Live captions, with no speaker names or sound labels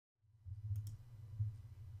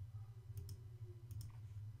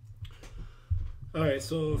All right,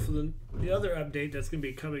 so for the other update that's going to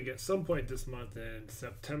be coming at some point this month in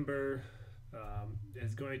September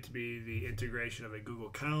is going to be the integration of a Google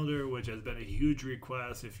Calendar, which has been a huge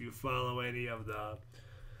request. If you follow any of the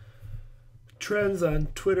trends on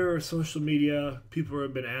Twitter or social media, people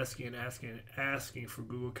have been asking for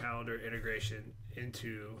Google Calendar integration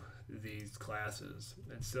into these classes.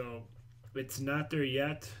 And so it's not there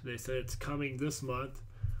yet. They said it's coming this month.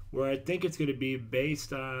 Where I think it's going to be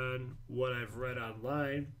based on what I've read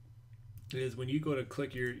online is when you go to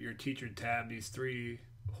click your teacher tab, these three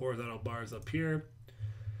horizontal bars up here,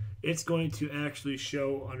 it's going to actually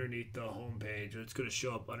show underneath the home page. It's going to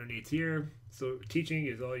show up underneath here. So teaching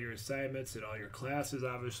is all your assignments and all your classes,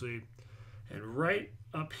 obviously. And right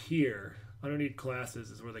up here, underneath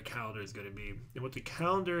classes, is where the calendar is going to be. And what the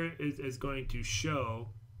calendar is going to show,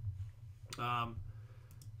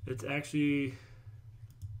 it's actually,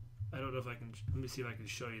 I don't know if I can, let me see if I can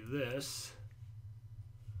show you this.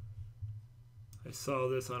 I saw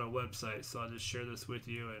this on a website, so I'll just share this with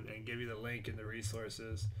you and give you the link and the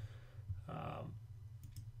resources. Um,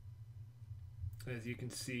 as you can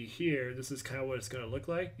see here, this is kind of what it's going to look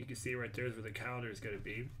like. You can see right there is where the calendar is going to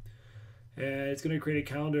be. And it's going to create a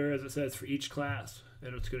calendar, as it says, for each class.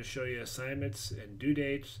 And it's going to show you assignments and due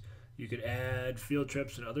dates. You could add field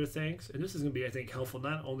trips and other things. And this is going to be, I think, helpful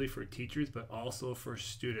not only for teachers, but also for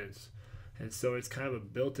students. And so it's kind of a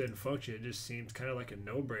built-in function. It just seems kind of like a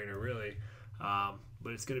no-brainer, really.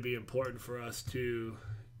 But it's going to be important for us to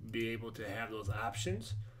be able to have those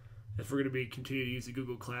options. If we're going to be continue to use the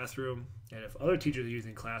Google Classroom, and if other teachers are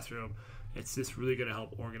using Classroom, it's just really going to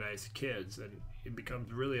help organize kids. And it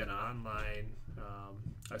becomes really an online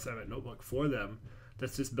assignment notebook for them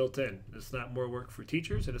that's just built in. It's not more work for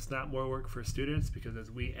teachers, and it's not more work for students, because as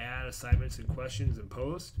we add assignments and questions and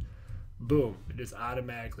post, boom, it just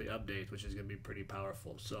automatically updates, which is going to be pretty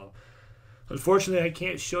powerful. So unfortunately, I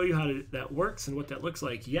can't show you how that works and what that looks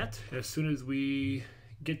like yet. As soon as we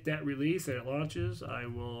get that release and it launches, I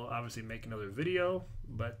will obviously make another video,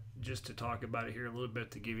 but just to talk about it here a little bit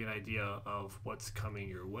to give you an idea of what's coming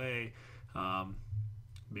your way,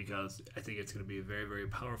 because I think it's going to be very, very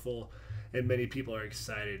powerful, and many people are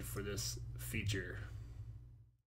excited for this feature.